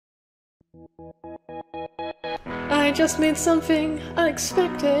I just made something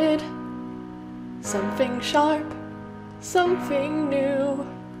unexpected, something sharp, something new.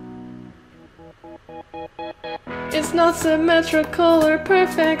 It's not symmetrical or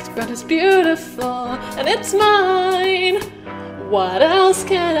perfect, but it's beautiful, and it's mine. What else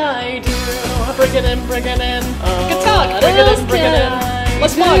can I do? Bring it in, bring it in. Guitar, Bring it in, bring it in.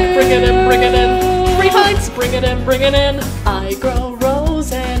 Let's walk, bring it in, bring it in. Free hugs, bring it in, bring it in. I grow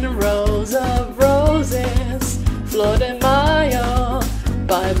rows and rows of roses, floating mile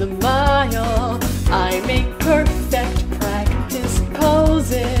by the mile. I make perfect practice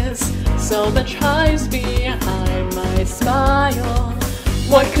poses, so much hives behind my smile.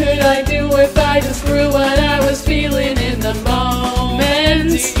 What could I do if I just grew what I was feeling in the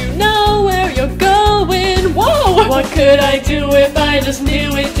moment? Do you know where you're going? Whoa! What could I do if I just knew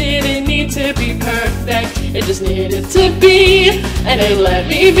it didn't need to be perfect? It just needed to be, and it let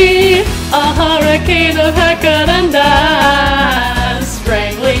me be. A hurricane of jacarandas,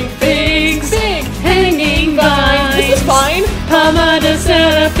 strangling figs, hanging vines. This is fine. Palma de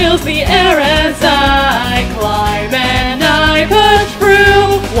Serra fills the air as I climb and I push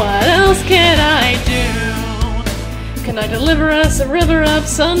through. What else can I do? Can I deliver us a river of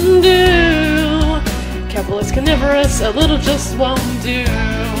sundew? Careful as carnivorous, a little just won't do.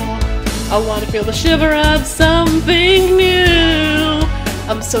 I want to feel the shiver of something new.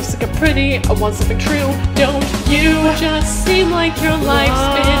 I'm so sick of pretty, I want something true. Don't you just seem like your life's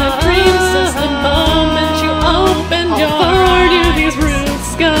been a dream since the moment you opened your heart? How far do these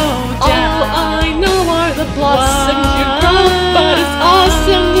roots go down? All I know are the blossoms you grow, but it's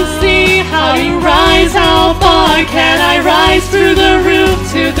awesome to see how you rise. How far can I rise through the roof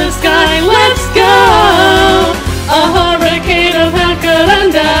to the sky? Let's go! A hurricane of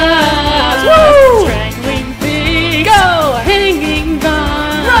jacarandas. Woo! Strangling figs. Go! Hanging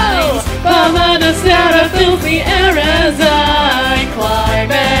vines. Palma de Serra fills the air as I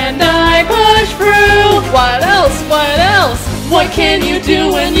climb and I push through. What else? What else? What can you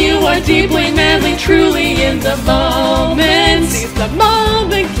do when you are deeply, madly, truly in the moment? Seize the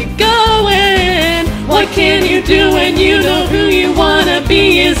moment, keep going. What can you do when you know who you wanna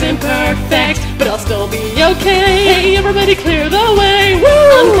be isn't perfect, but I'll still be okay? Hey, everybody clear the way. Woo!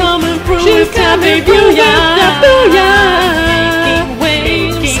 I'm coming through with habebuia. Making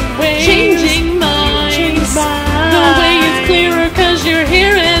waves, changing minds. The way is clearer cause you're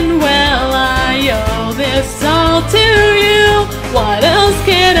here and well, I owe this all to you. What else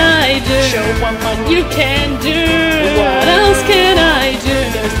can I do? Show one you can do. What else can I do?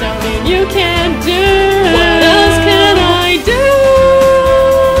 There's nothing you can do.